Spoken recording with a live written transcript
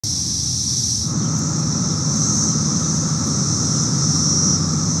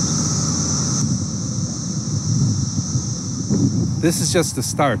This is just the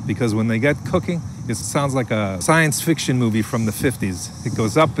start, because when they get cooking, it sounds like a science fiction movie from the 50s. It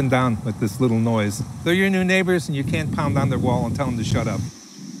goes up and down with this little noise. They're your new neighbors, and you can't pound on their wall and tell them to shut up.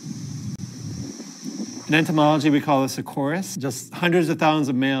 In entomology, we call this a chorus. Just hundreds of thousands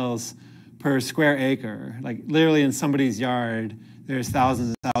of males per square acre. Like literally in somebody's yard, there's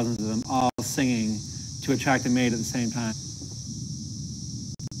thousands and thousands of them all singing to attract a mate at the same time.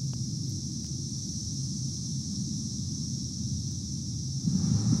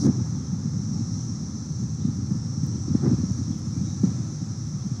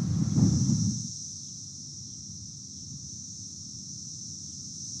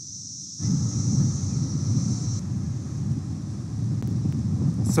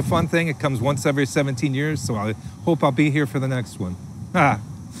 It's a fun thing. It comes once every 17 years, so I hope I'll be here for the next one.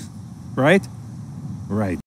 Right? Right.